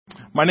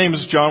My name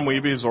is John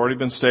Wiebe, as already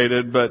been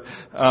stated, but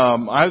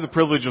I have the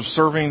privilege of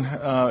serving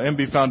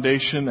MB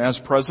Foundation as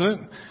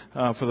president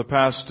for the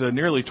past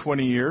nearly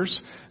 20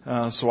 years.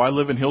 So I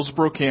live in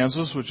Hillsboro,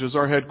 Kansas, which is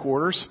our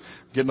headquarters.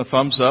 Getting a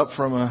thumbs up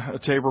from a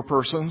Tabor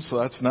person, so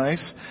that's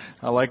nice.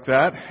 I like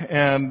that.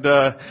 And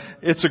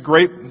it's a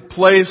great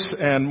place,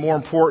 and more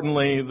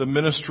importantly, the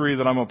ministry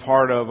that I'm a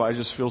part of, I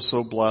just feel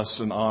so blessed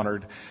and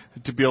honored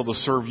to be able to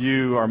serve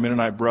you, our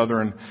Mennonite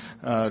brethren,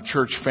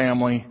 church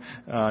family,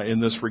 in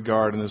this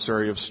regard, in this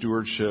area of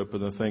stewardship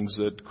and the things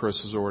that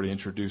Chris has already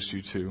introduced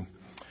you to.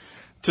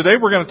 Today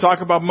we're going to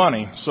talk about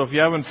money. So if you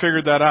haven't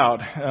figured that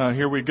out,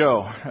 here we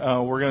go.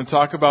 We're going to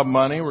talk about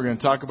money. We're going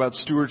to talk about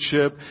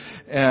stewardship,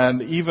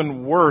 and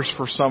even worse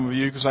for some of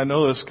you, because I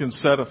know this can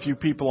set a few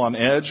people on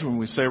edge when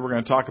we say we're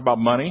going to talk about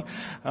money.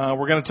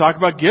 We're going to talk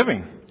about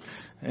giving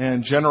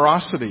and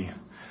generosity.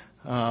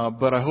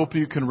 But I hope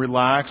you can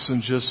relax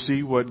and just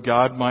see what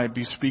God might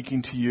be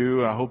speaking to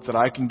you. I hope that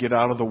I can get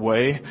out of the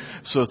way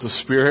so that the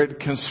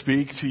Spirit can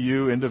speak to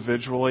you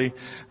individually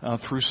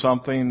through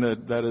something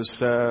that is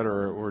said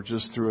or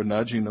just through a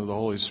nudging of the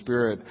Holy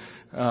Spirit.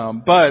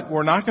 But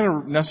we're not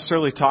going to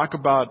necessarily talk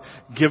about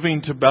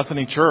giving to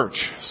Bethany Church.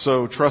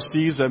 So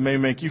trustees, that may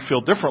make you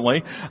feel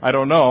differently. I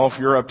don't know if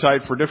you're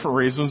uptight for different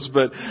reasons,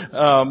 but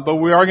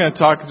we are going to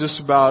talk just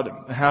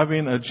about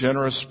having a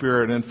generous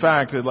spirit. In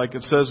fact, like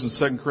it says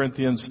in 2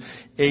 Corinthians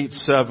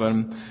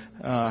 8:7,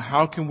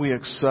 how can we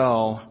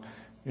excel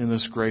in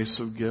this grace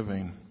of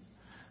giving?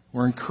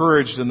 We're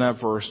encouraged in that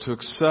verse to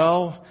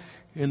excel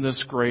in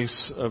this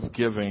grace of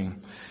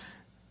giving.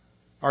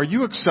 Are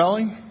you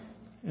excelling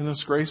in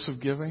this grace of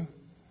giving?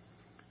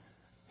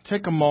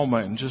 Take a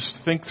moment and just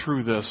think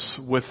through this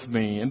with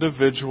me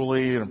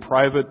individually in a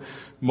private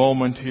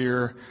moment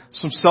here.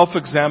 Some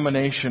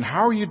self-examination.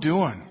 How are you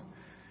doing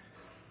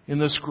in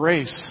this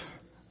grace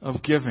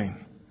of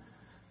giving?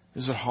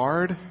 Is it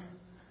hard?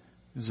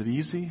 Is it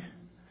easy?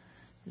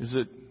 Is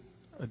it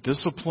a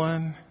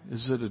discipline?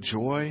 Is it a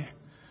joy?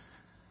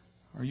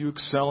 Are you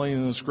excelling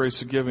in this grace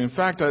of giving? In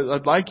fact,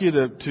 I'd like you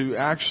to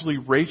actually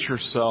rate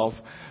yourself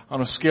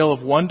on a scale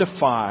of 1 to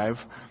 5,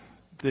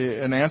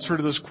 an answer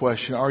to this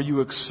question: are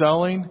you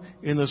excelling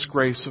in this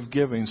grace of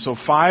giving? So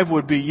 5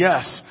 would be,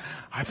 yes,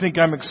 I think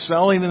I'm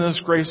excelling in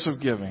this grace of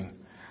giving.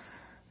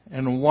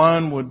 And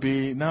 1 would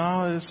be,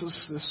 no, this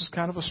is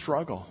kind of a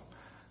struggle.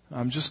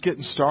 I'm just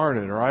getting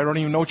started, or I don't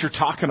even know what you're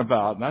talking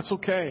about. And that's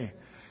okay.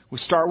 We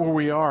start where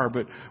we are,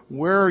 but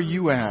where are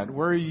you at?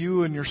 Where are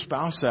you and your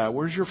spouse at?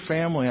 Where's your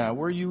family at?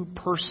 Where are you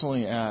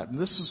personally at? And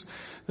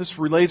this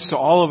relates to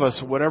all of us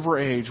at whatever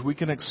age. We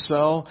can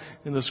excel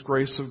in this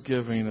grace of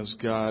giving as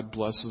God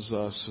blesses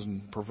us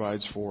and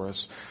provides for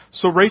us.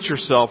 So rate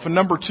yourself. And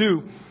number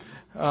 2,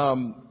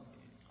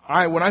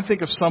 when I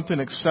think of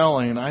something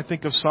excelling, I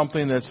think of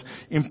something that's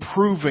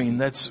improving,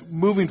 that's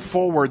moving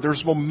forward.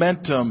 There's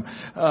momentum.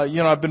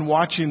 I've been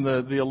watching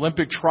the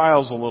Olympic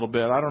trials a little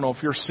bit. I don't know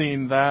if you're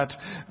seeing that.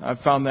 I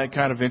found that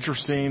kind of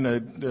interesting.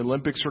 The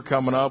Olympics are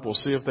coming up. We'll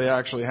see if they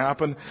actually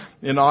happen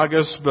in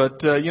August.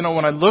 But,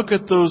 when I look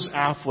at those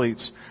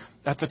athletes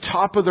at the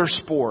top of their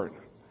sport,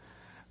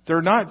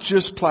 they're not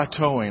just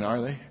plateauing,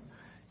 are they?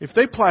 If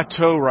they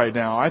plateau right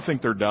now, I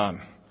think they're done.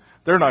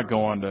 They're not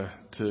going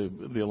to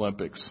the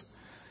Olympics.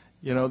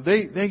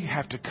 They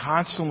have to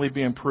constantly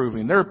be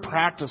improving. They're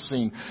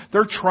practicing.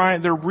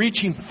 They're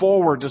reaching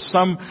forward to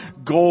some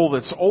goal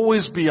that's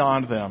always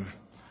beyond them.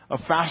 A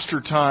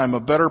faster time, a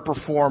better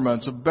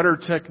performance, a better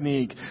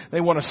technique. They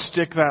want to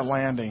stick that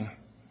landing.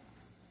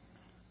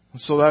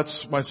 So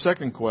that's my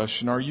second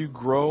question. Are you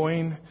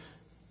growing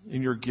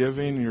in your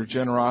giving and your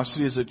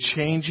generosity? Is it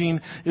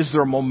changing? Is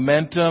there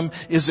momentum?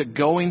 Is it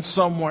going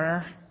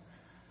somewhere?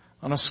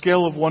 On a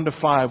scale of 1 to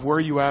 5, where are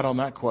you at on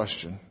that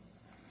question?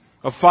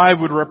 A 5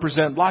 would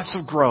represent lots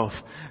of growth.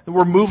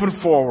 We're moving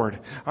forward.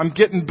 I'm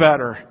getting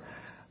better.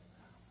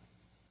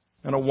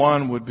 And a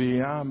 1 would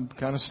be, I'm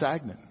kind of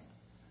stagnant.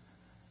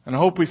 And I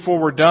hope before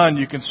we're done,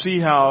 you can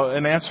see how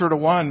an answer to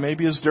 1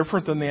 maybe is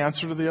different than the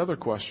answer to the other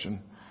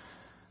question.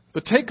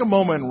 But take a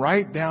moment and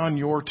write down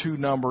your 2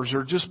 numbers,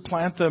 or just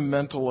plant them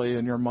mentally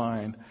in your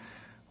mind.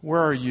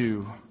 Where are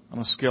you on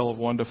a scale of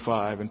 1 to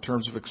 5 in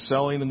terms of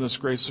excelling in this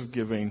grace of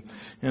giving,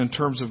 and in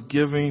terms of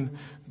giving,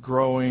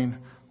 growing,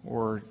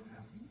 or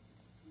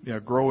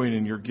growing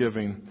in your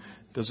giving?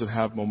 Does it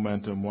have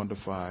momentum? 1 to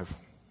 5.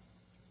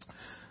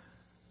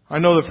 I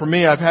know that for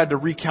me, I've had to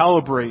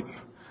recalibrate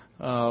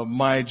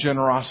my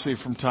generosity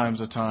from time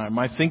to time,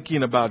 my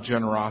thinking about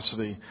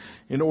generosity,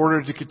 in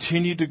order to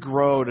continue to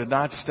grow, to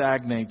not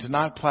stagnate, to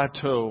not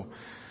plateau.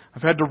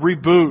 I've had to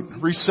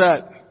reboot,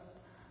 reset.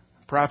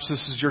 Perhaps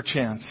this is your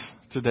chance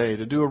today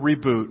to do a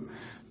reboot,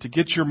 to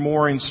get your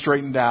moorings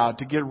straightened out,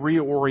 to get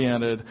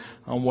reoriented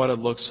on what it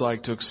looks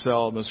like to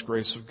excel in this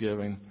grace of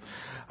giving.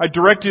 I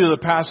direct you to the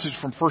passage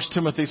from 1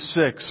 Timothy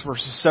 6,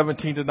 verses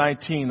 17 to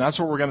 19. That's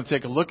what we're going to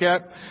take a look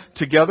at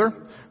together.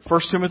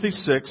 1 Timothy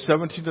 6,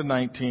 17 to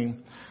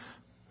 19.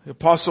 The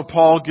Apostle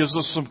Paul gives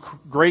us some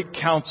great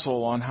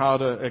counsel on how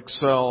to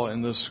excel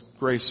in this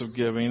grace of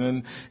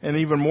giving, and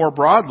even more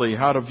broadly,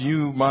 how to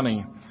view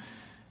money.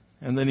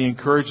 And then he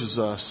encourages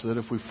us that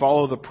if we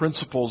follow the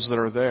principles that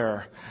are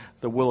there,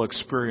 that we'll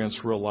experience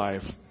real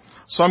life.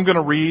 So I'm going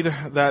to read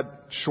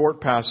that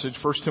short passage,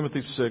 1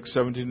 Timothy 6,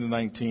 17 to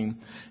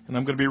 19, and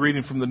I'm going to be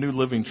reading from the New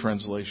Living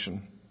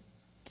Translation.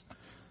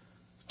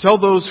 Tell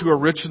those who are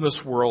rich in this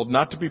world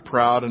not to be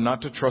proud and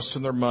not to trust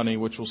in their money,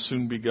 which will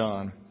soon be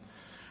gone.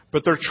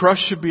 But their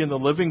trust should be in the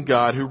living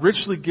God, who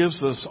richly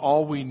gives us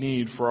all we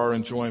need for our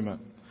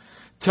enjoyment.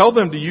 Tell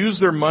them to use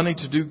their money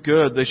to do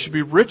good. They should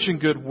be rich in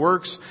good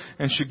works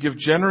and should give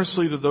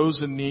generously to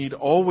those in need,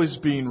 always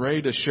being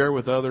ready to share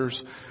with others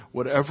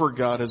whatever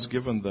God has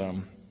given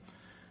them.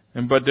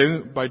 And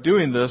by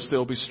doing this,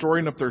 they'll be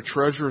storing up their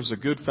treasure as a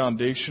good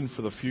foundation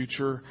for the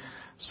future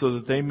so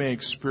that they may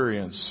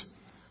experience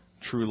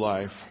true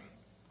life.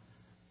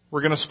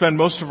 We're going to spend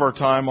most of our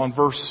time on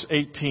verse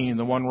 18,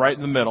 the one right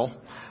in the middle.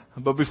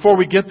 But before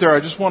we get there,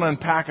 I just want to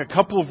unpack a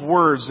couple of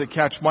words that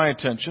catch my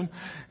attention,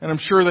 and I'm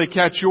sure they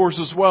catch yours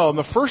as well. And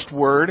the first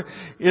word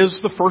is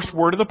the first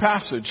word of the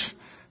passage.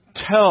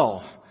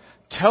 Tell.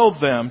 Tell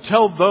them.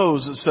 Tell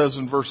those, it says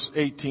in verse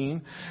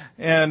 18.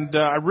 And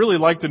I really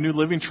like the New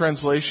Living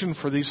Translation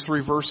for these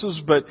three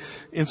verses, but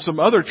in some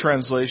other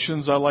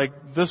translations, I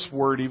like this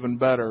word even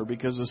better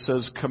because it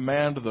says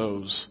command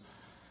those.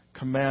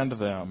 Command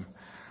them.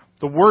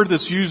 The word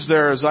that's used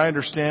there, as I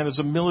understand, is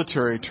a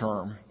military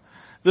term.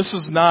 This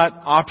is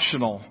not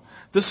optional.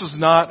 This is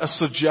not a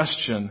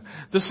suggestion.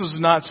 This is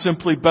not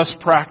simply best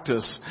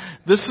practice.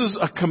 This is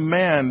a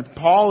command.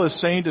 Paul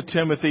is saying to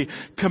Timothy,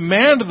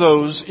 command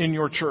those in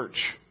your church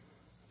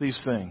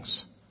these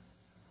things.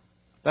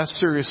 That's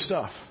serious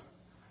stuff.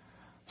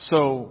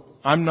 So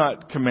I'm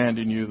not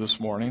commanding you this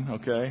morning,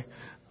 okay?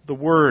 The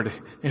Word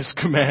is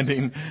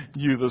commanding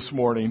you this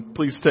morning.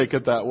 Please take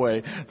it that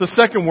way. The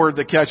second word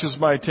that catches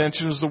my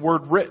attention is the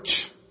word rich.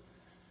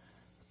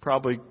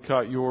 Probably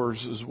caught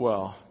yours as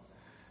well.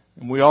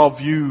 And we all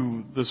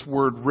view this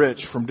word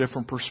rich from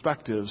different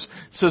perspectives.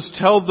 It says,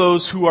 tell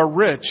those who are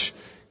rich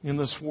in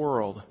this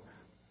world.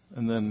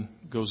 And then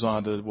goes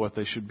on to what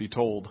they should be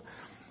told.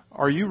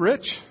 Are you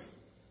rich?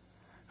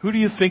 Who do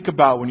you think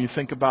about when you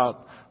think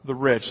about the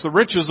rich? The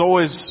rich is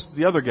always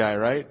the other guy,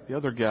 right? The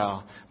other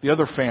gal, the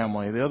other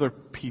family, the other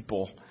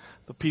people.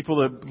 The people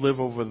that live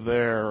over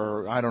there,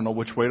 or I don't know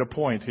which way to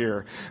point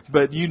here.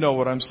 But you know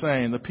what I'm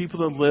saying. The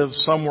people that live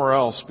somewhere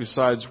else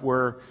besides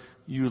where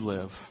you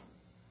live.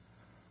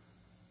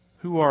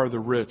 Who are the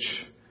rich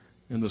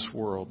in this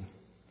world?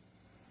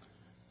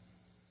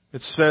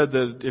 It's said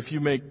that if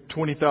you make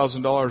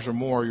 $20,000 or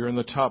more, you're in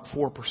the top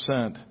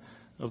 4%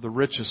 of the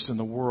richest in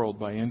the world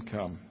by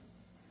income.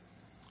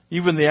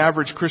 Even the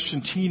average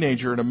Christian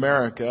teenager in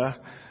America,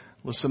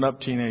 listen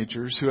up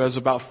teenagers, who has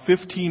about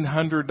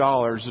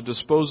 $1,500 of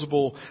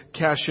disposable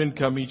cash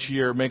income each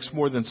year makes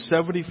more than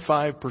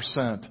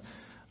 75%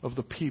 of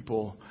the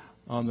people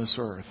on this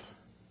earth.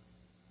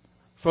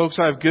 Folks,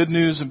 I have good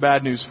news and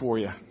bad news for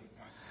you.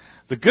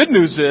 The good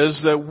news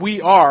is that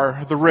we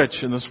are the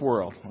rich in this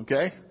world,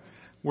 okay?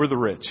 We're the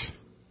rich.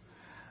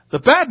 The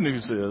bad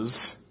news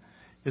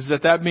is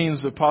that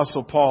means the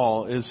Apostle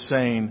Paul is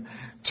saying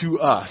to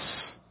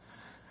us,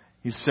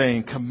 he's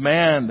saying,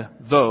 command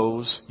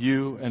those,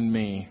 you and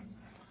me,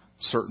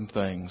 certain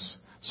things.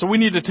 So we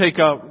need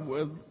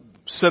to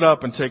sit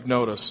up and take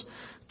notice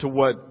to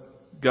what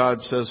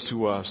God says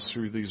to us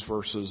through these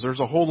verses.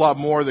 There's a whole lot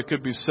more that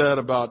could be said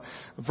about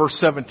verse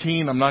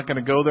 17. I'm not going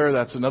to go there.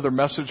 That's another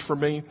message for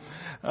me.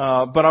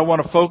 But I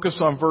want to focus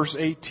on verse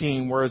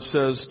 18 where it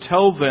says,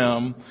 tell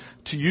them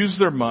to use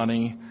their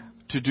money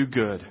to do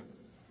good.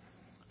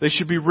 They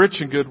should be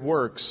rich in good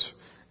works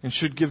and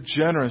should give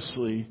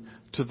generously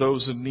to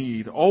those in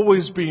need,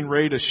 always being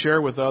ready to share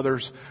with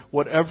others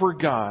whatever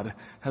God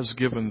has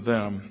given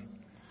them.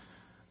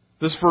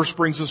 This verse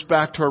brings us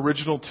back to our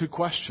original two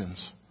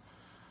questions,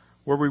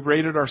 where we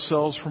rated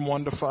ourselves from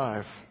 1 to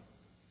 5.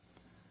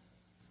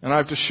 And I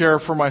have to share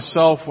for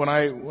myself, when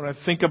I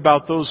think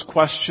about those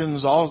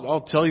questions,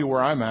 I'll tell you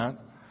where I'm at.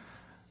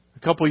 A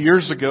couple of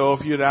years ago,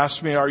 if you had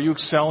asked me, are you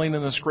excelling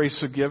in this grace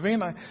of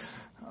giving? I'm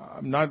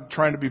not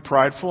trying to be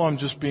prideful, I'm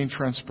just being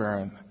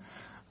transparent.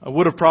 I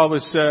would have probably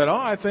said,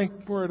 I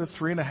think we're at a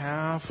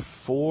 3.5,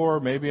 4,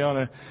 maybe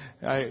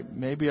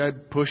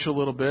I'd push a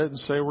little bit and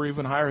say we're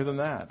even higher than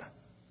that.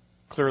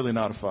 Clearly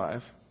not a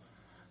 5.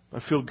 I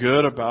feel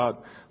good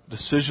about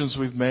decisions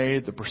we've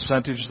made, the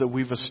percentage that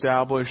we've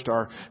established,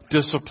 our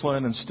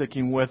discipline and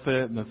sticking with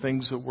it, and the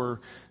things that we're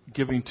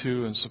giving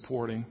to and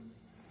supporting.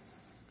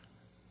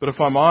 But if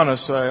I'm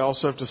honest, I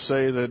also have to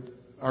say that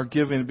our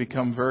giving had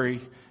become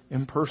very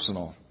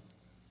impersonal,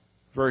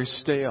 very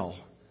stale.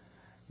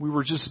 We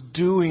were just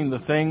doing the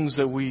things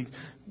that we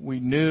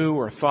knew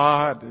or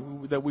thought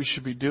that we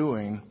should be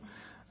doing,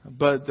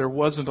 but there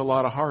wasn't a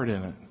lot of heart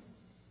in it.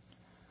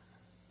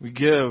 We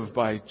give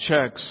by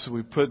checks.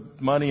 We put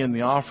money in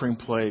the offering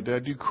plate. I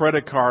do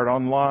credit card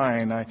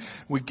online.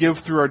 We give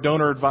through our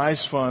donor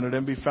advice fund at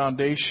MB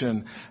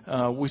Foundation.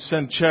 We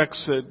send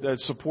checks that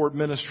support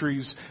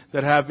ministries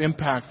that have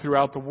impact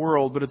throughout the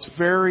world. But it's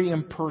very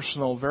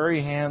impersonal,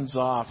 very hands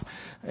off,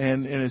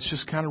 and it's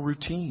just kind of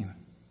routine.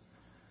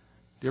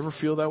 Do you ever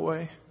feel that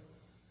way?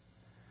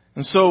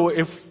 And so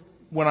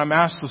when I'm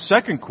asked the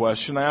second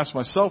question, I ask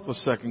myself the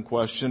second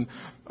question,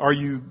 are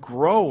you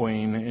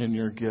growing in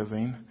your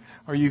giving?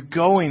 Are you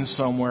going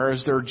somewhere?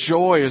 Is there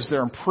joy? Is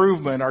there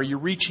improvement? Are you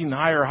reaching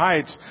higher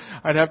heights?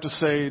 I'd have to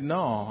say,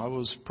 no, I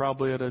was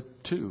probably at a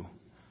 2.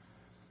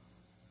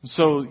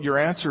 So your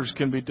answers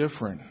can be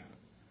different.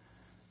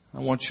 I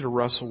want you to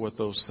wrestle with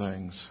those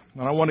things.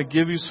 And I want to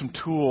give you some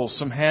tools,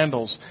 some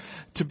handles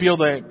to be able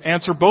to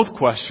answer both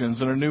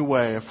questions in a new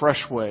way, a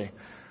fresh way,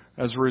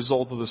 as a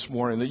result of this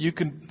morning. That you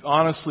can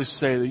honestly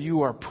say that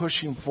you are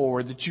pushing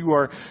forward, that you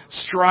are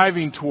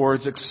striving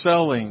towards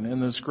excelling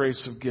in this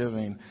grace of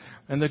giving,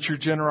 and that your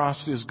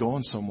generosity is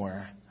going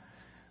somewhere.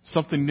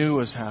 Something new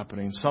is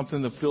happening,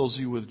 something that fills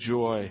you with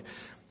joy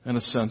and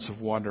a sense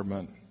of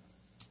wonderment.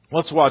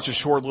 Let's watch a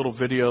short little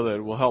video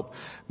that will help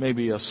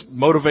maybe us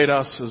motivate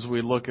us as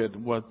we look at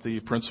what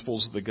the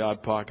principles of the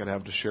God Pocket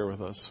have to share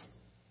with us.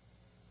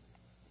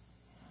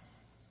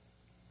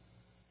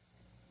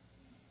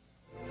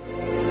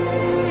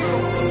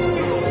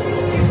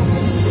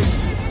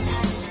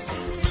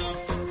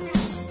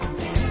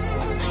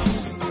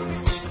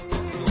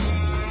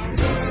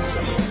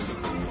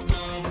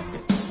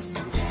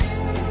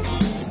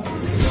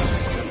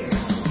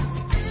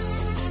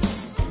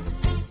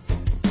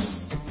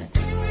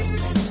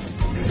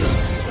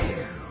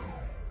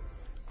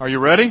 Are you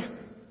ready?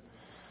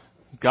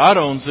 God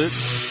owns it.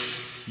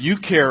 You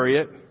carry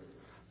it.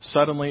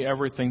 Suddenly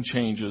everything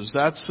changes.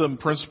 That's some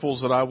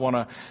principles that I want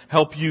to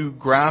help you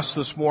grasp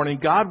this morning.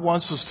 God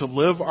wants us to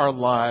live our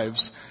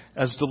lives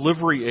as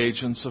delivery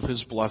agents of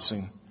His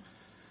blessing.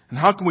 And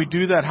how can we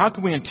do that? How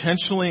can we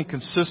intentionally and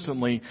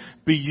consistently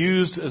be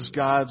used as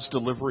God's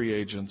delivery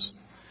agents?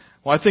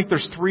 Well, I think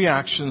there's 3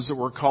 actions that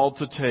we're called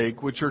to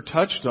take, which are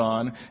touched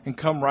on and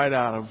come right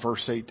out of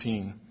verse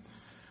 18.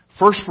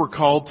 First, we're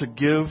called to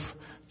give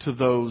to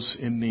those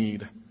in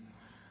need.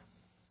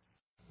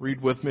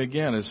 Read with me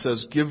again. It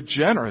says, give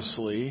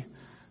generously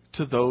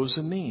to those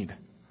in need.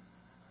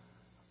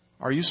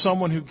 Are you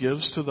someone who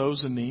gives to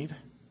those in need?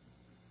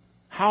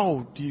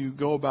 How do you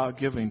go about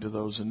giving to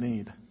those in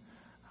need?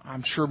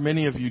 I'm sure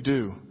many of you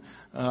do.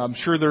 I'm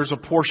sure there's a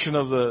portion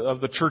of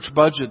the church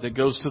budget that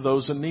goes to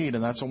those in need,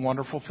 and that's a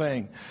wonderful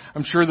thing.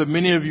 I'm sure that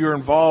many of you are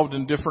involved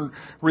in different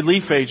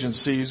relief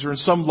agencies or in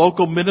some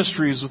local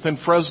ministries within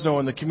Fresno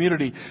and the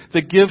community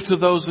that give to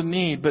those in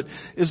need. But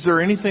is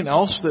there anything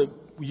else that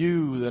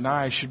you and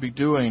I should be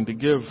doing to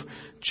give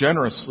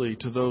generously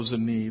to those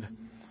in need?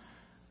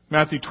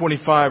 Matthew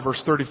 25,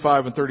 verse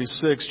 35 and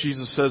 36,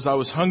 Jesus says, I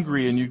was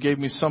hungry and you gave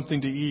me something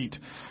to eat.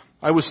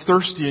 I was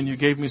thirsty and you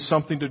gave me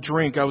something to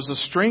drink. I was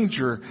a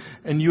stranger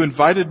and you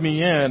invited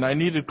me in. I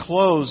needed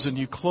clothes and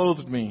you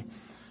clothed me.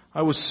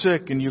 I was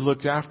sick and you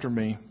looked after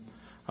me.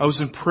 I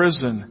was in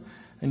prison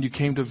and you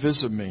came to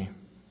visit me.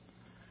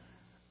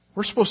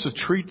 We're supposed to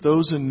treat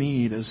those in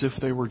need as if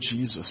they were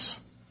Jesus.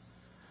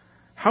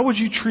 How would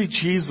you treat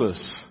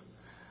Jesus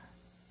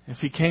if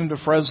He came to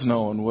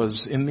Fresno and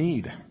was in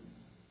need?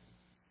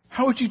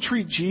 How would you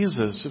treat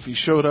Jesus if He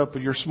showed up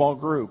at your small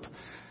group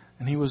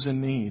and He was in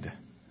need?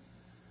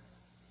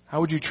 How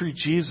would you treat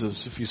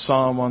Jesus if you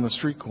saw Him on the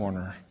street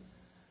corner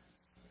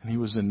and He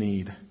was in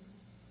need?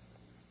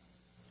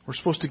 We're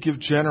supposed to give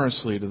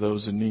generously to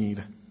those in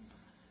need.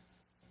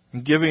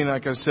 And giving,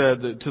 like I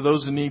said, to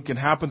those in need can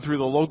happen through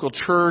the local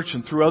church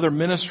and through other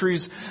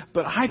ministries.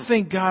 But I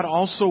think God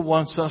also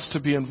wants us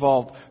to be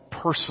involved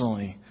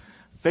personally,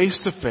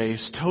 face to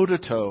face, toe to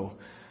toe,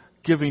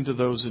 giving to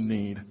those in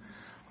need.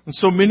 And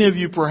so many of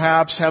you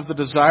perhaps have the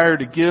desire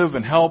to give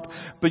and help,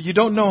 but you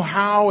don't know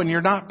how and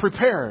you're not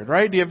prepared,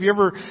 right? Have you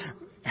ever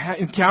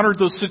encountered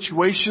those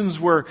situations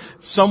where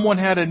someone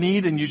had a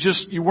need and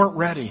you weren't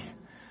ready?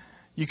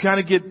 You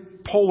kind of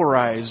get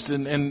polarized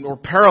and or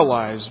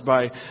paralyzed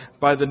by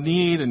the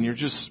need, and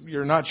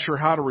you're not sure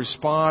how to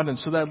respond. And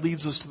so that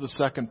leads us to the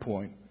second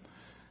point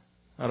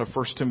out of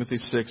 1 Timothy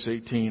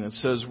 6:18. It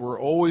says we're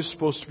always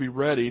supposed to be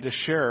ready to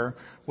share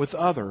with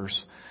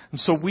others. And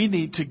so we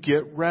need to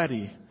get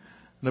ready.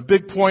 And the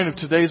big point of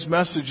today's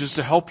message is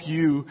to help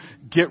you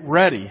get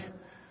ready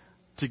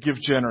to give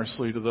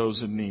generously to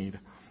those in need.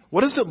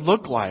 What does it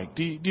look like?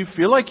 Do you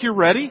feel like you're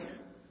ready?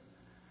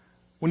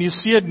 When you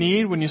see a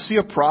need, when you see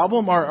a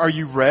problem, are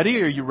you ready?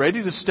 Are you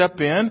ready to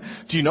step in?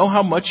 Do you know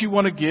how much you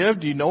want to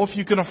give? Do you know if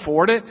you can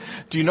afford it?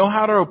 Do you know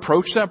how to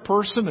approach that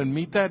person and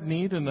meet that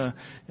need in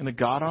a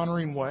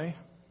God-honoring way?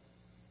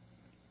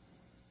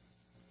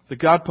 The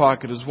God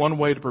Pocket is one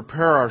way to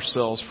prepare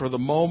ourselves for the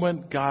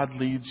moment God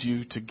leads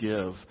you to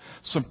give.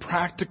 Some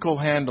practical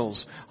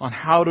handles on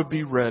how to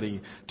be ready,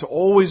 to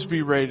always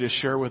be ready to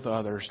share with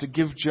others, to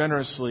give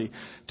generously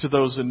to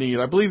those in need.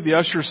 I believe the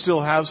ushers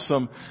still have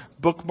some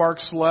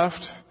bookmarks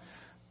left.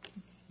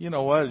 You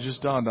know what? It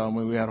just dawned on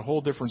me. We had a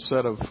whole different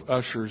set of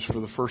ushers for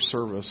the first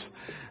service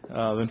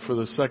than for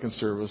the second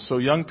service. So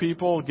young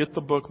people, get the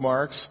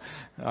bookmarks.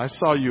 I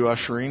saw you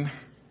ushering.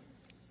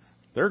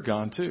 They're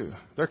gone too.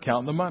 They're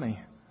counting the money.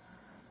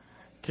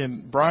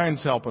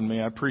 Brian's helping me.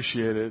 I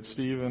appreciate it.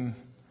 Stephen.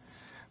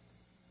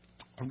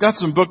 I've got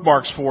some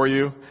bookmarks for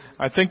you.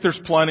 I think there's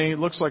plenty. It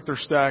looks like their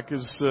stack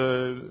is,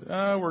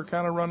 we're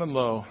kind of running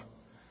low.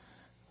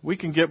 We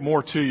can get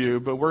more to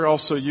you, but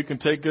you can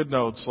take good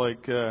notes.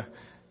 Like,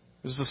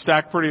 is the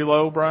stack pretty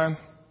low, Brian?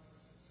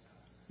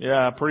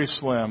 Yeah, pretty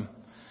slim.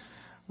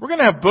 We're going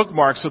to have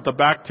bookmarks at the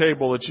back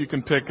table that you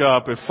can pick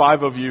up if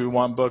 5 of you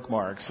want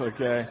bookmarks,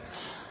 okay?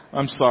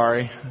 I'm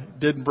sorry.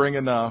 Didn't bring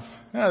enough.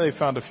 Yeah, they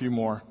found a few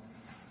more.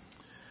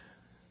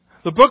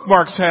 The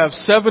bookmarks have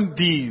 7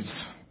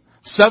 D's,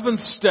 7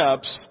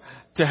 steps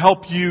to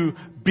help you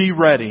be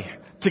ready,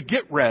 to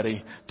get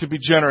ready, to be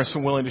generous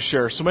and willing to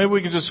share. So maybe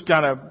we can just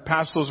kind of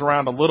pass those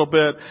around a little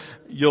bit.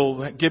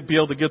 You'll be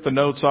able to get the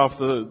notes off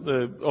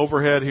the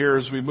overhead here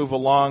as we move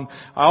along.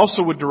 I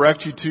also would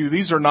direct you to,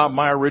 these are not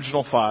my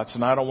original thoughts,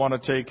 and I don't want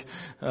to take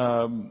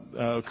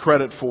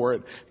credit for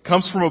it. It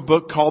comes from a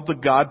book called The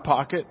God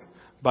Pocket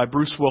by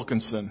Bruce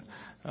Wilkinson.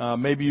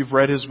 Maybe you've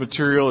read his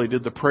material. He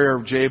did the Prayer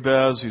of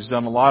Jabez. He's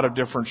done a lot of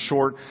different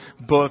short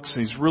books.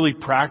 He's really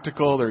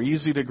practical. They're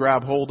easy to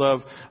grab hold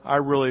of. I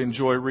really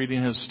enjoy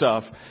reading his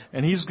stuff.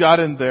 And he's got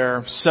in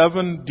there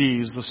 7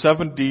 D's, the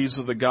 7 D's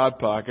of the God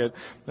Pocket.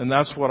 And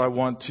that's what I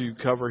want to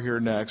cover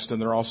here next.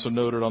 And they're also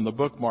noted on the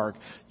bookmark.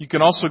 You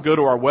can also go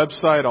to our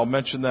website. I'll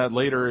mention that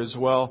later as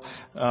well.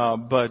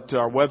 But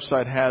our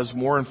website has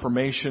more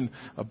information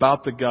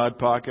about the God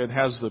Pocket. It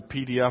has the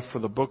PDF for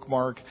the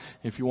bookmark.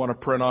 If you want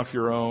to print off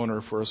your own,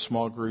 or for a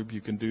small group, you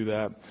can do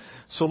that.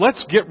 So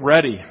let's get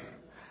ready.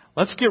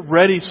 Let's get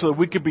ready so that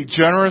we can be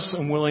generous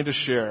and willing to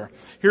share.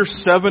 Here's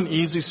 7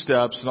 easy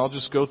steps, and I'll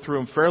just go through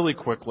them fairly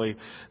quickly.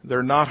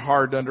 They're not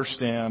hard to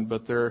understand,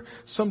 but they're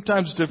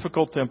sometimes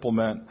difficult to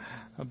implement.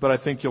 But I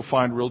think you'll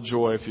find real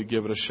joy if you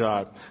give it a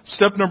shot.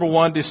 Step number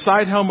 1,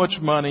 decide how much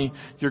money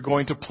you're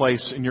going to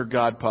place in your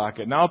God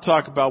Pocket. Now I'll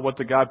talk about what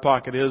the God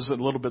Pocket is a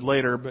little bit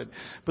later,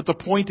 but the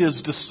point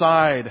is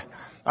decide.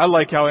 I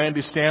like how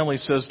Andy Stanley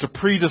says to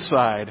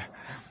pre-decide.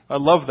 I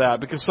love that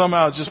because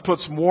somehow it just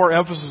puts more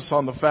emphasis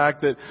on the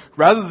fact that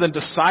rather than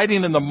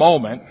deciding in the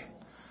moment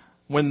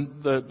when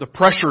the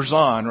pressure's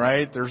on,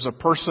 right? There's a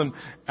person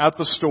at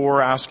the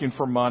store asking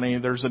for money.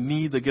 There's a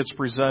need that gets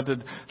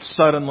presented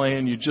suddenly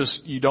and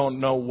you don't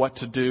know what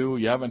to do.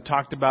 You haven't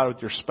talked about it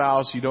with your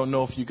spouse. You don't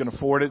know if you can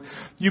afford it.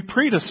 You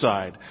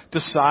pre-decide.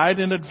 Decide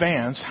in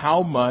advance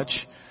how much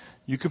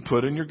you can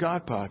put in your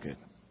God Pocket.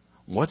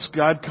 What's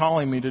God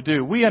calling me to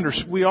do? We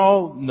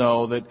all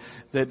know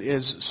that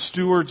as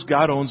stewards,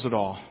 God owns it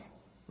all,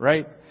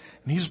 right?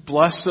 And He's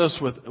blessed us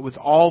with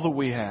all that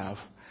we have.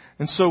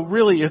 And so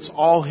really it's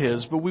all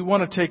His, but we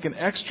want to take an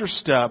extra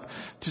step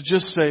to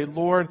just say,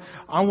 Lord,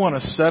 I want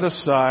to set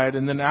aside,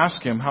 and then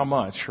ask Him how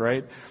much,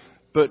 right?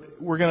 But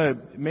we're going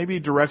to, maybe He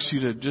directs you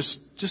to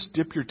just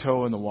dip your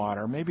toe in the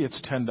water. Maybe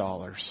it's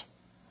 $10.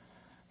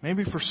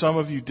 Maybe for some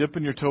of you,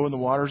 dipping your toe in the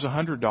water is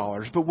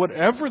 $100. But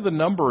whatever the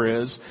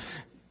number is,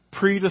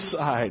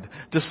 pre-decide.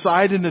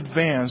 Decide in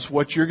advance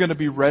what you're going to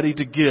be ready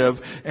to give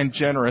and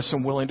generous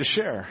and willing to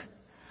share.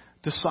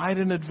 Decide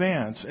in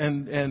advance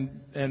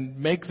and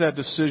make that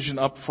decision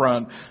up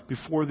front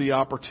before the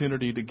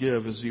opportunity to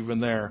give is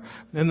even there.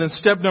 And then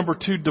step number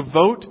 2,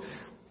 devote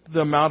the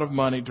amount of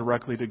money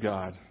directly to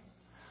God.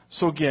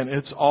 So again,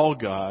 it's all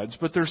God's,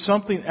 but there's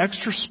something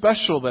extra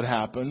special that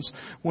happens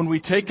when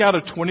we take out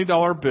a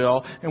 $20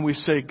 bill and we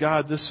say,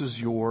 God, this is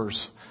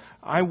yours.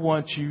 I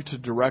want you to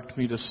direct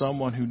me to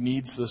someone who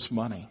needs this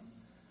money.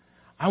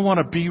 I want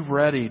to be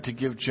ready to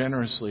give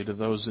generously to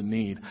those in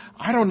need.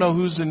 I don't know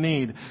who's in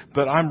need,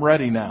 but I'm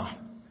ready now.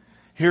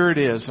 Here it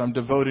is. I'm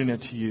devoting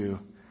it to you.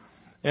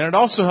 And it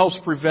also helps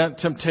prevent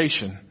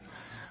temptation.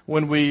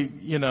 When we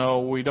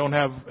don't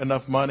have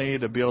enough money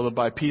to be able to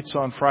buy pizza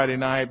on Friday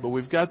night, but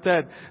we've got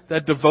that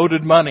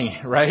devoted money,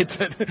 right?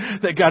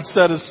 that got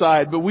set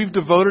aside, but we've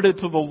devoted it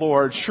to the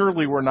Lord.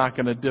 Surely we're not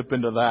going to dip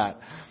into that.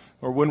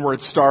 Or when we're at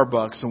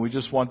Starbucks and we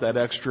just want that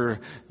extra,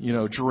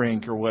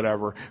 drink or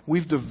whatever.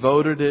 We've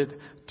devoted it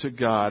to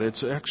God.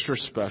 It's extra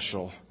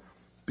special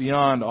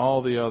beyond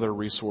all the other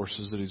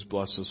resources that He's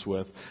blessed us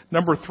with.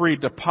 Number 3,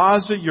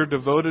 deposit your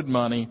devoted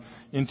money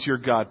into your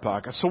God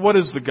Pocket. So what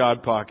is the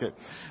God Pocket?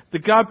 The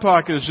God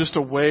Pocket is just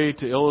a way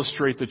to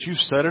illustrate that you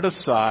set it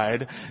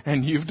aside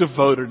and you've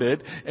devoted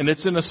it and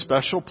it's in a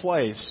special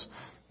place.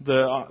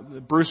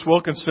 Bruce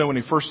Wilkinson, when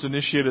he first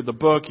initiated the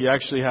book, he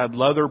actually had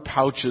leather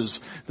pouches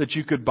that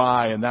you could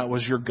buy, and that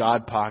was your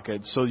God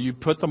Pocket. So you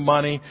put the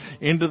money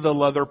into the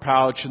leather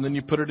pouch, and then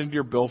you put it into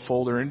your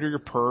billfold or into your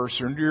purse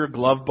or into your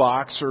glove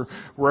box or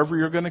wherever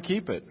you're going to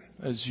keep it,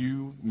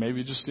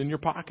 maybe just in your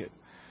pocket.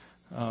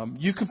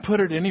 You can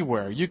put it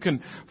anywhere. You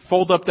can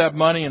fold up that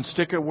money and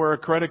stick it where a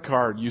credit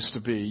card used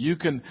to be. You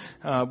can,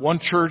 one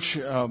church,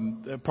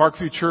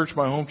 Parkview Church,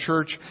 my home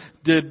church,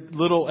 did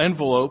little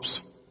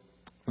envelopes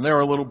And there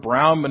were little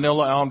brown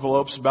manila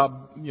envelopes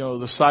about,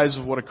 the size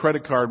of what a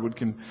credit card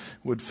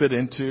would fit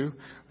into.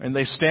 And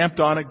they stamped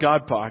on it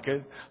God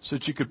Pocket so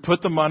that you could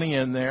put the money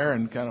in there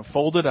and kind of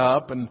fold it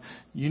up, and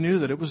you knew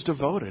that it was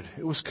devoted.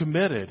 It was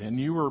committed, and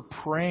you were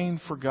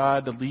praying for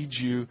God to lead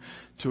you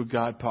to a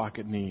God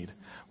Pocket need.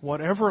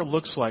 Whatever it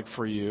looks like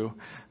for you,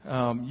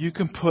 you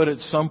can put it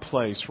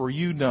someplace where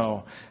you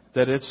know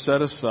that it's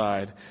set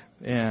aside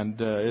and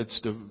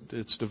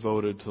it's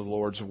devoted to the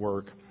Lord's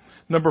work.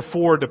 Number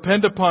 4,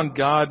 depend upon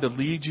God to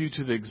lead you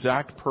to the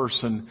exact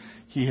person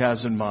He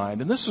has in mind.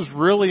 And this is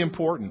really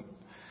important.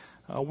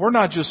 We're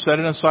not just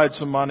setting aside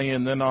some money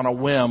and then on a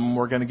whim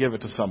we're going to give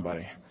it to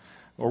somebody.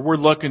 Or we're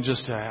looking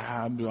just to,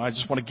 I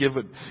just want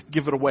to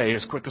give it away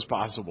as quick as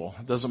possible.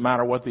 It doesn't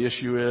matter what the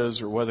issue is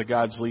or whether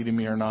God's leading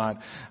me or not.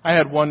 I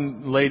had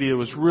one lady who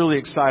was really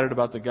excited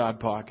about the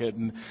God Pocket,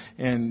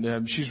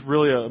 and she's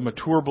really a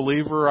mature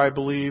believer, I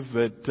believe,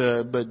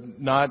 but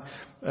not.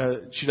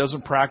 She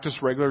doesn't practice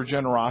regular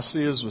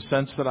generosity, is the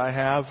sense that I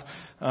have.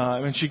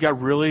 And she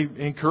got really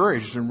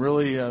encouraged and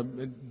really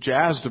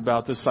jazzed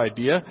about this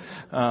idea.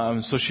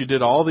 So she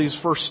did all these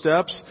first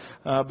steps,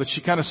 but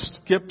she kind of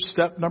skipped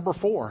step number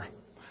 4.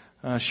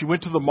 She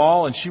went to the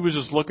mall and she was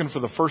just looking for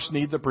the first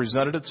need that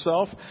presented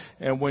itself.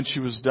 And when she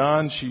was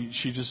done,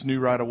 she just knew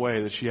right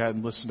away that she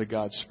hadn't listened to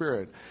God's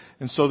Spirit.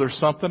 And so there's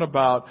something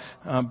about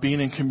being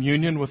in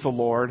communion with the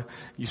Lord.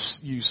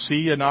 You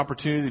see an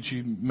opportunity that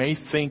you may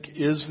think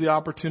is the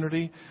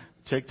opportunity.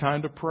 Take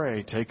time to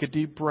pray. Take a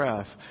deep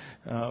breath.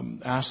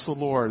 Ask the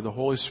Lord, the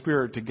Holy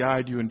Spirit, to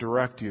guide you and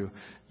direct you.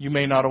 You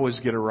may not always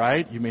get it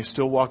right. You may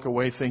still walk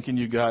away thinking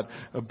you got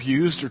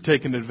abused or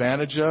taken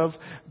advantage of,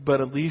 but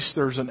at least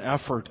there's an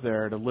effort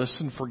there to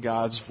listen for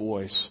God's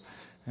voice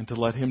and to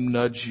let Him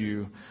nudge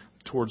you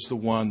towards the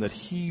one that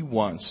He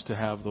wants to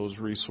have those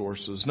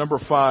resources. Number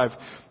 5,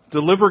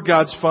 deliver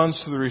God's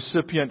funds to the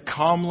recipient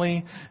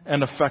calmly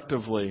and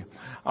effectively.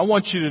 I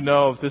want you to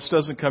know, if this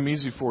doesn't come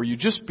easy for you,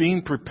 just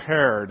being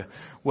prepared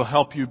will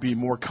help you be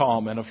more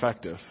calm and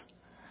effective.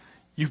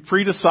 You've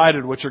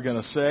pre-decided what you're going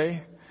to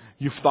say.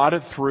 You've thought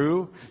it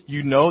through.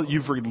 You know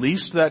you've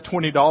released that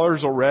 $20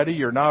 already.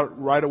 You're not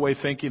right away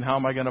thinking, how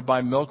am I going to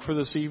buy milk for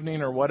this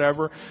evening or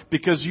whatever?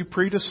 Because you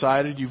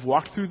pre-decided, you've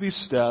walked through these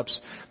steps,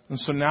 and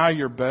so now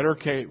you're better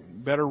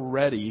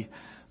ready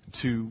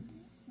to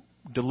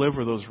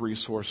deliver those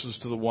resources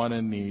to the one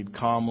in need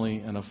calmly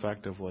and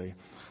effectively.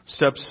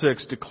 Step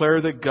 6, declare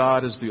that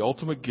God is the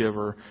ultimate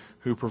giver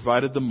who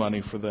provided the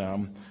money for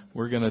them.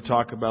 We're going to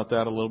talk about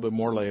that a little bit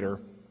more later.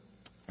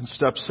 And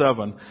step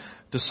 7,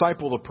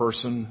 disciple the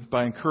person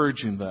by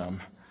encouraging them.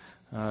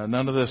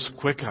 None of this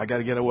quick, I got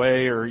to get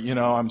away, or,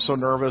 I'm so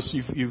nervous.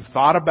 You've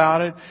thought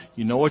about it.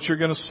 You know what you're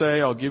going to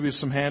say. I'll give you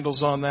some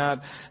handles on that.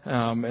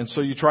 And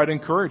so you try to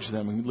encourage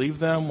them and leave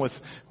them with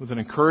an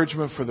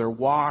encouragement for their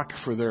walk,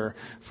 for their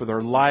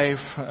life.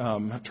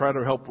 Try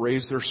to help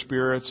raise their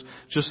spirits.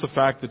 Just the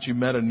fact that you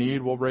met a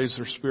need will raise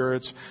their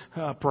spirits.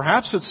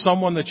 Perhaps it's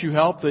someone that you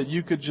help that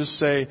you could just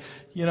say,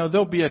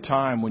 there'll be a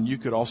time when you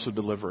could also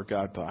deliver a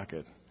God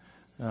Pocket.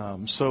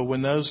 So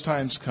when those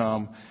times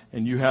come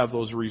and you have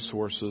those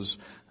resources,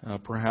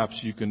 perhaps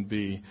you can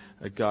be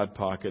a God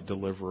Pocket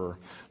deliverer.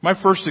 My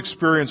first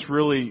experience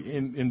really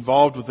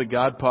involved with the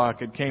God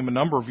Pocket came a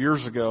number of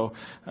years ago.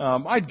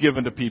 I'd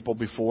given to people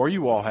before,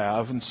 you all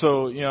have, and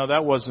so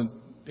that wasn't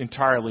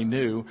entirely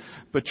new.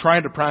 But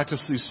trying to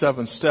practice these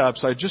 7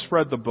 steps, I just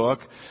read the book.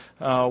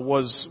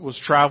 Was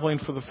traveling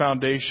for the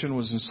foundation,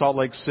 was in Salt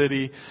Lake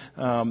City,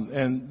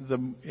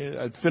 and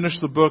I'd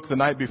finished the book the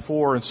night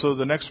before, and so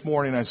the next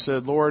morning I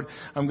said, Lord,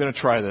 I'm going to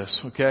try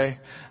this, okay?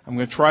 I'm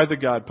going to try the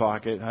God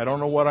Pocket. I don't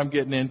know what I'm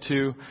getting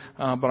into,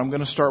 but I'm going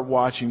to start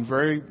watching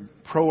very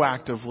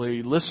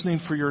proactively,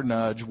 listening for your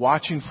nudge,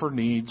 watching for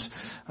needs.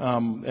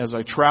 As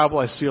I travel,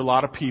 I see a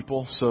lot of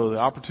people, so the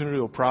opportunity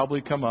will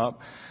probably come up.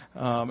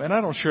 And I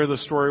don't share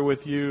this story with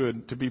you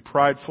and to be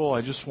prideful.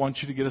 I just want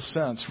you to get a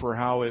sense for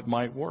how it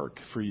might work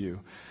for you.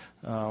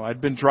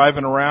 I'd been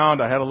driving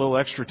around. I had a little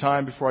extra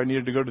time before I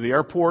needed to go to the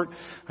airport.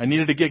 I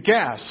needed to get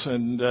gas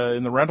and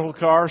in the rental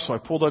car, so I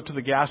pulled up to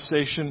the gas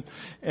station.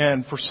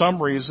 And for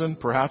some reason,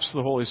 perhaps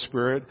the Holy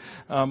Spirit,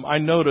 I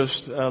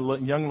noticed a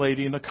young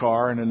lady in a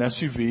car in an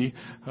SUV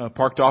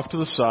parked off to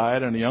the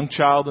side and a young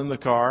child in the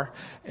car.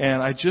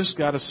 And I just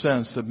got a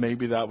sense that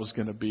maybe that was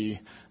going to be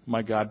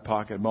my God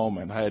Pocket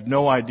moment. I had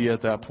no idea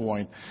at that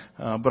point.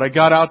 But I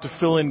got out to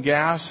fill in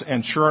gas,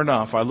 and sure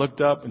enough, I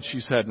looked up and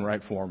she's heading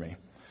right for me.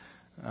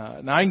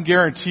 Now I can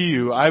guarantee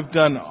you, I've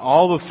done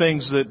all the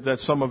things that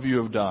some of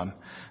you have done.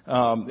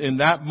 In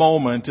that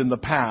moment in the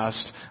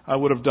past, I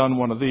would have done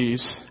one of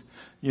these,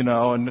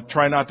 and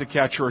try not to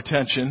catch her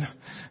attention,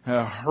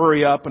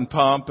 hurry up and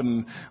pump,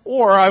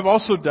 or I've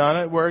also done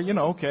it where,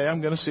 okay,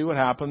 I'm going to see what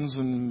happens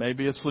and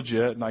maybe it's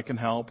legit and I can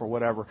help or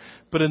whatever.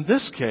 But in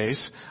this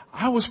case,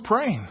 I was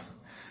praying.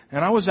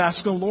 And I was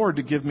asking the Lord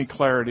to give me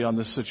clarity on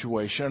this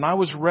situation, and I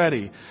was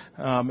ready.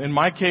 In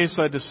my case,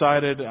 I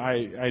decided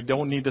I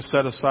don't need to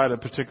set aside a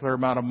particular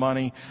amount of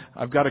money.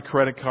 I've got a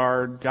credit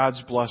card. God's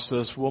blessed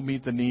us. We'll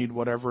meet the need,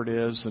 whatever it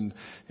is,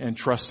 and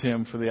trust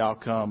Him for the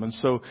outcome. And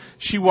so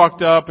she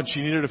walked up and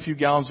she needed a few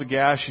gallons of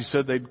gas. She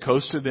said they'd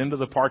coasted into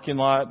the parking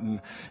lot and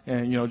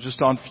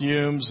just on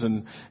fumes.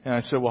 And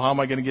I said, well, how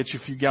am I going to get you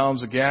a few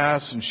gallons of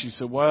gas? And she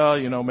said, well,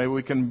 maybe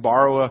we can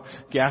borrow a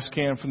gas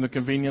can from the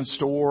convenience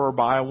store or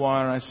buy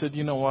one. And I said,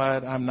 you know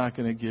what? I'm not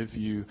going to give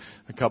you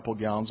a couple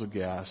gallons of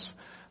gas.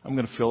 I'm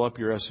going to fill up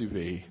your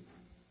SUV.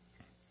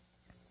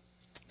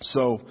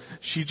 So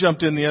she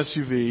jumped in the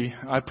SUV.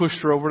 I pushed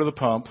her over to the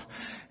pump.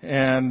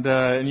 And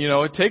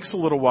it takes a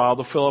little while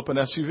to fill up an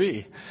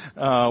SUV,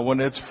 when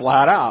it's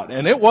flat out.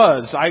 And it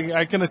was.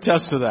 I can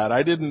attest to that.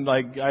 I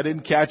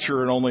didn't catch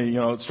her and only,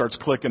 it starts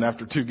clicking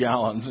after 2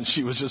 gallons and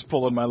she was just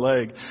pulling my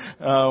leg.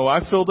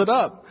 I filled it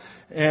up.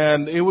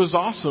 And it was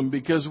awesome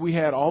because we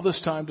had all this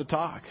time to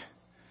talk.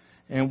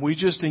 And we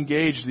just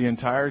engaged the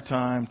entire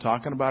time,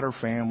 talking about her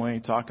family,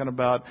 talking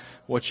about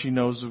what she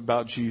knows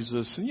about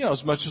Jesus, and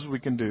as much as we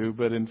can do,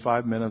 but in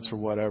 5 minutes or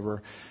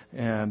whatever,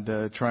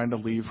 and trying to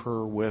leave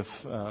her with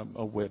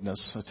a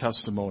witness, a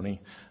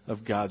testimony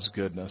of God's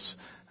goodness.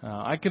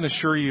 I can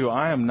assure you,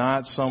 I am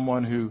not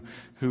someone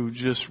who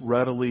just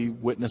readily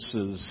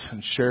witnesses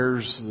and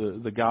shares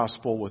the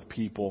gospel with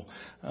people.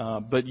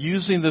 But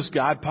using this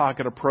God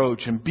pocket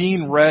approach and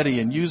being ready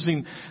and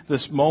using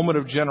this moment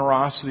of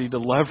generosity to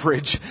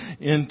leverage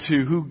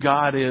into who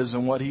God is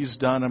and what He's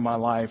done in my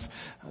life,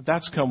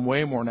 that's come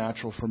way more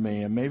natural for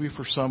me. And maybe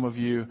for some of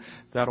you,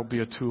 that'll be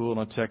a tool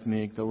and a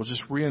technique that will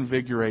just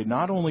reinvigorate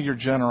not only your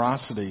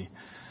generosity,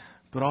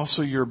 but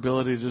also your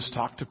ability to just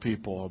talk to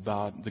people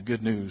about the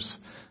good news,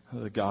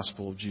 the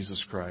gospel of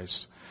Jesus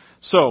Christ.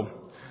 So,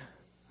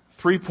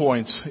 3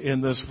 points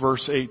in this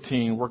verse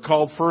 18. We're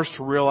called first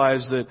to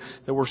realize that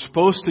we're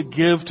supposed to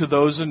give to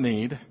those in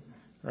need,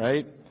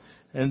 right?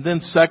 And then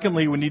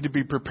secondly, we need to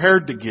be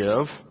prepared to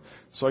give.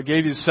 So I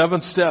gave you 7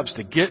 steps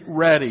to get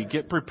ready,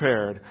 get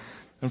prepared.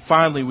 And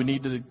finally, we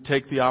need to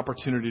take the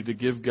opportunity to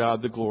give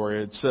God the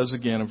glory. It says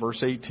again in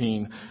verse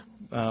 18,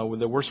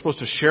 that we're supposed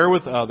to share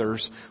with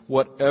others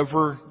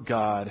whatever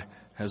God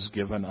has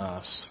given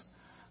us.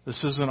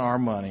 This isn't our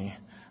money.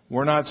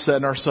 We're not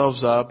setting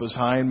ourselves up as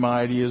high and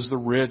mighty as the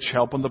rich,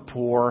 helping the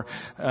poor,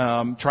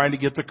 trying to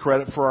get the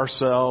credit for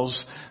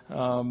ourselves.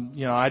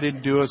 I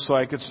didn't do it so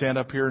I could stand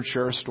up here and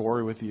share a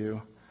story with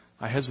you.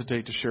 I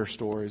hesitate to share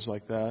stories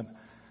like that.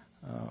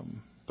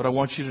 But I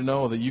want you to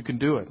know that you can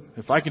do it.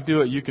 If I can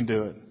do it, you can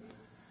do it.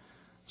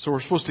 So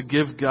we're supposed to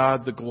give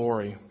God the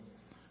glory.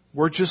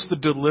 We're just the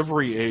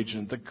delivery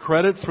agent. The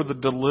credit for the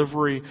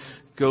delivery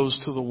goes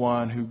to the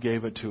one who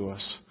gave it to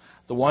us,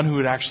 the one who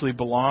it actually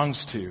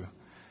belongs to,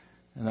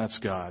 and that's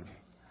God.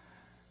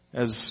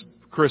 As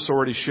Chris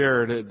already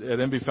shared, at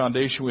MB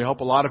Foundation, we help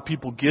a lot of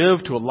people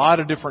give to a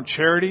lot of different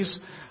charities.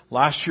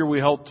 Last year we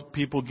helped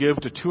people give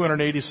to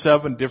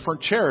 287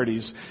 different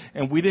charities,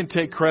 and we didn't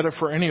take credit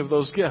for any of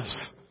those gifts.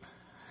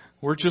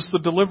 We're just the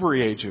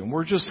delivery agent.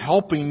 We're just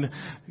helping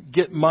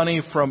get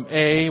money from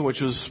A,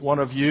 which is one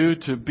of you,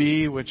 to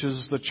B, which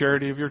is the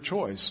charity of your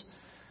choice.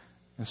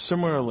 And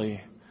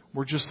similarly,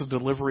 we're just the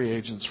delivery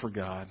agents for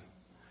God.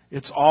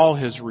 It's all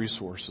His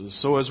resources.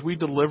 So as we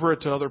deliver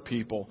it to other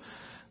people,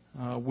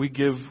 we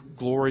give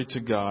glory to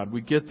God. We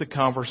get the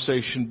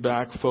conversation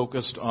back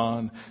focused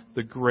on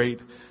the great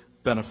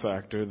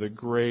benefactor, the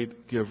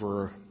great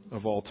giver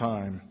of all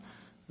time,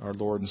 our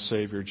Lord and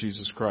Savior,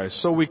 Jesus Christ.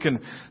 So we can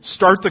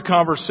start the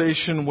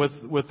conversation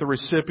with the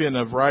recipient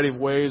in a variety of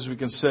ways. We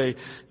can say,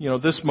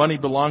 this money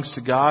belongs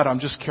to God.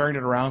 I'm just carrying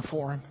it around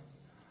for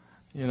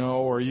Him.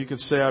 Or you could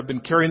say, I've been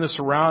carrying this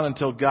around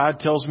until God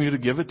tells me who to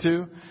give it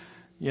to.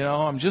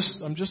 I'm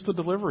just the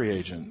delivery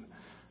agent.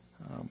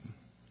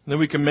 Then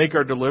we can make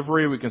our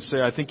delivery. We can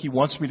say, I think He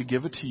wants me to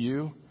give it to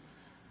you.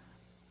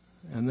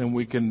 And then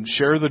we can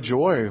share the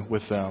joy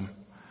with them.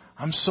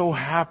 I'm so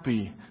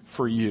happy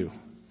for you.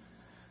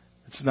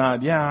 It's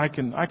not, I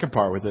can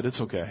part with it.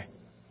 It's okay.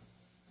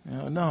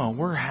 No,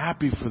 we're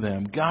happy for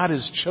them. God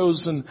has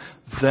chosen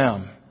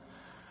them,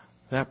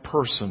 that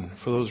person,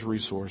 for those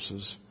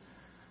resources.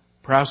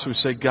 Perhaps we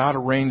say, God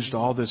arranged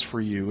all this for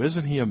you.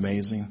 Isn't He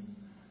amazing?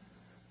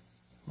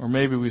 Or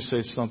maybe we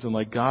say something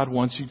like, God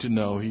wants you to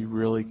know He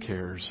really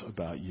cares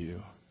about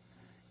you.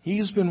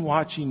 He's been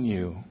watching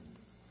you.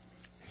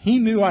 He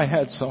knew I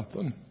had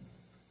something.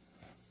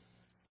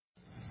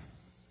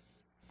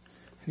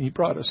 And He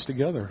brought us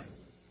together.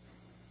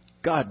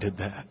 God did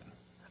that.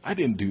 I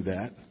didn't do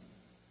that.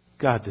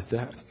 God did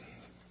that.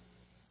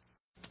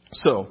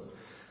 So,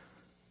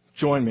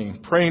 join me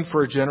praying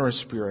for a generous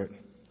spirit.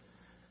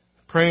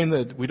 Praying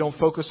that we don't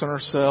focus on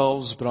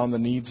ourselves, but on the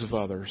needs of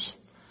others.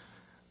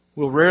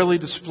 We'll rarely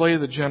display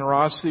the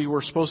generosity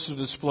we're supposed to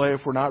display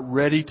if we're not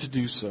ready to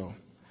do so.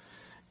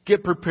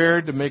 Get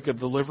prepared to make a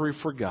delivery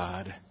for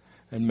God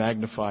and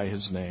magnify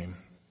His name.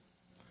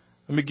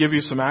 Let me give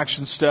you some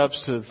action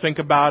steps to think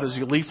about as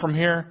you leave from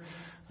here.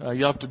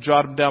 You'll have to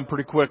jot them down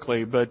pretty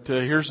quickly, but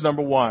here's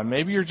number one.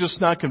 Maybe you're just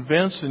not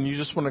convinced and you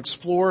just want to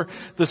explore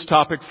this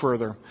topic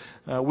further.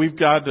 We've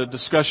got a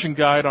discussion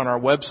guide on our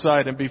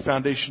website,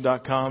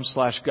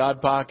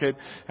 mbfoundation.com/GodPocket.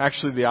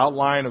 Actually, the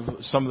outline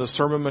of some of the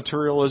sermon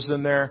material is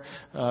in there.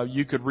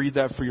 You could read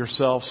that for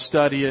yourself,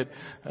 study it,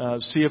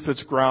 see if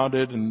it's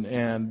grounded,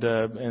 and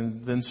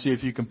then see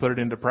if you can put it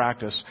into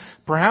practice.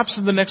 Perhaps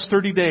in the next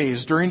 30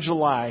 days, during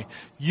July,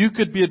 you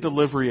could be a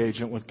delivery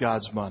agent with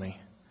God's money.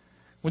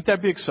 Wouldn't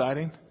that be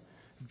exciting?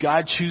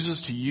 God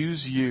chooses to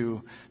use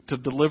you to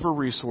deliver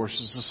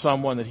resources to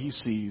someone that He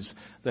sees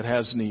that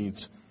has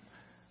needs.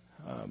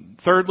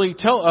 Thirdly,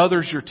 tell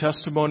others your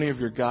testimony of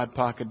your God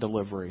Pocket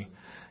delivery.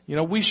 You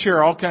know, we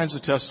share all kinds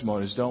of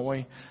testimonies, don't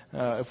we?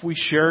 If we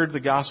shared the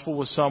gospel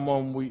with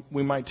someone,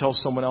 we might tell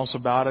someone else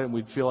about it and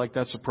we'd feel like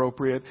that's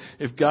appropriate.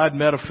 If God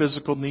met a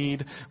physical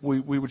need, we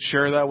would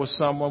share that with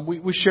someone.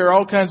 We share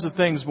all kinds of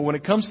things, but when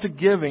it comes to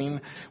giving,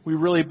 we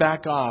really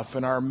back off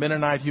and our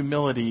Mennonite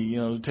humility,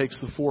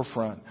 takes the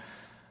forefront.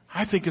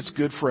 I think it's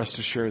good for us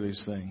to share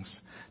these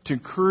things, to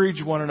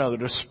encourage one another,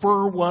 to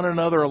spur one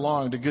another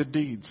along to good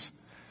deeds.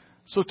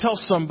 So tell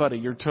somebody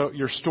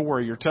your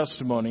story, your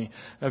testimony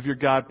of your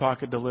God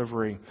Pocket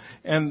delivery.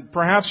 And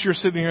perhaps you're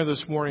sitting here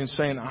this morning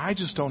saying, I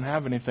just don't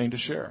have anything to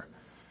share.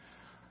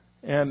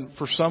 And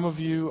for some of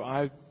you,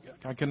 I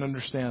can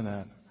understand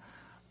that.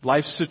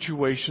 Life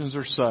situations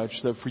are such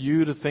that for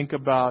you to think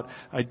about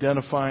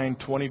identifying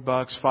 $20,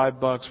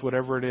 $5,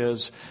 whatever it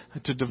is,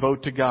 to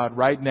devote to God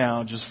right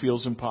now just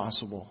feels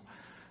impossible.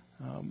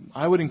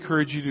 I would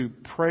encourage you to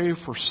pray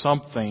for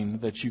something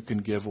that you can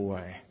give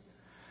away.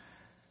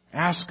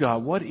 Ask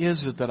God, what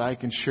is it that I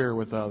can share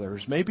with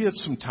others? Maybe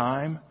it's some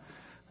time.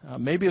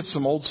 Maybe it's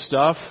some old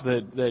stuff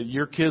that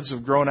your kids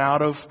have grown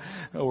out of,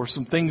 or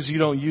some things you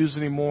don't use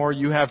anymore,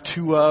 you have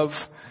two of.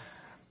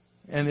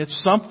 And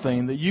it's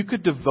something that you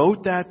could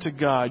devote that to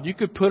God. You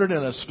could put it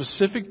in a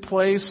specific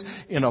place,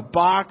 in a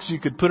box. You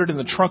could put it in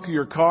the trunk of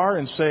your car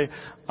and say,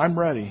 I'm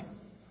ready.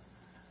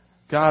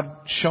 God,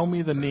 show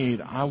me the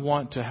need. I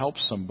want to help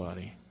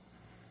somebody.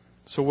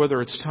 So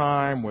whether it's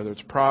time, whether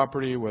it's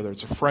property, whether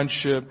it's a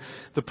friendship,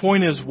 the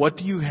point is, what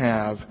do you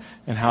have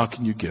and how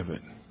can you give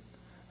it?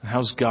 And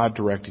how's God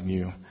directing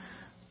you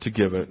to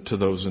give it to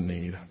those in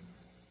need?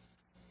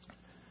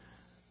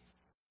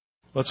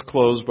 Let's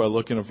close by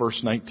looking at verse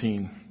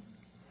 19.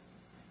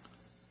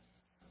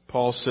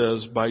 Paul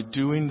says, by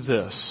doing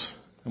this,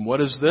 and what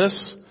is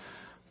this?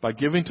 By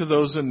giving to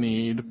those in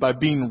need, by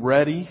being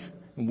ready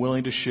and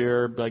willing to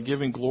share, by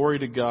giving glory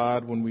to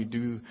God when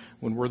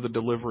we're the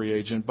delivery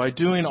agent. By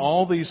doing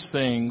all these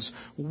things,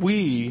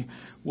 we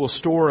will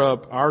store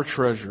up our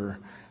treasure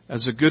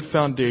as a good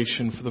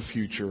foundation for the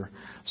future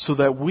so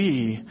that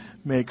we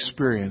may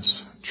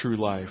experience true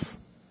life.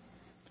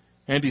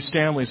 Andy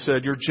Stanley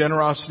said, your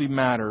generosity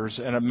matters,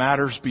 and it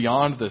matters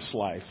beyond this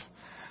life.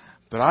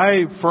 But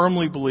I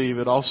firmly believe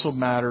it also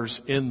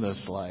matters in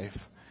this life.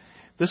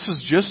 This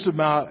is just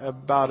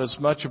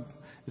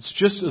it's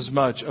just as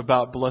much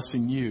about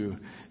blessing you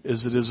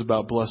as it is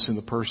about blessing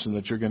the person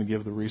that you're going to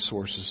give the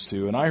resources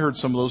to. And I heard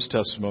some of those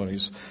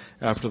testimonies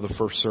after the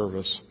first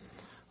service.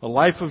 A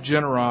life of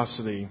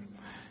generosity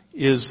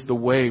is the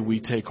way we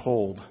take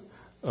hold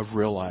of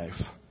real life.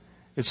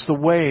 It's the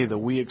way that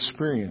we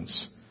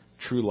experience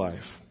true life.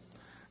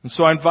 And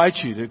so I invite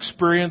you to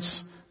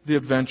experience the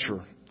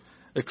adventure.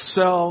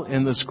 Excel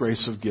in this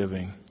grace of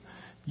giving.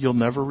 You'll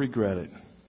never regret it.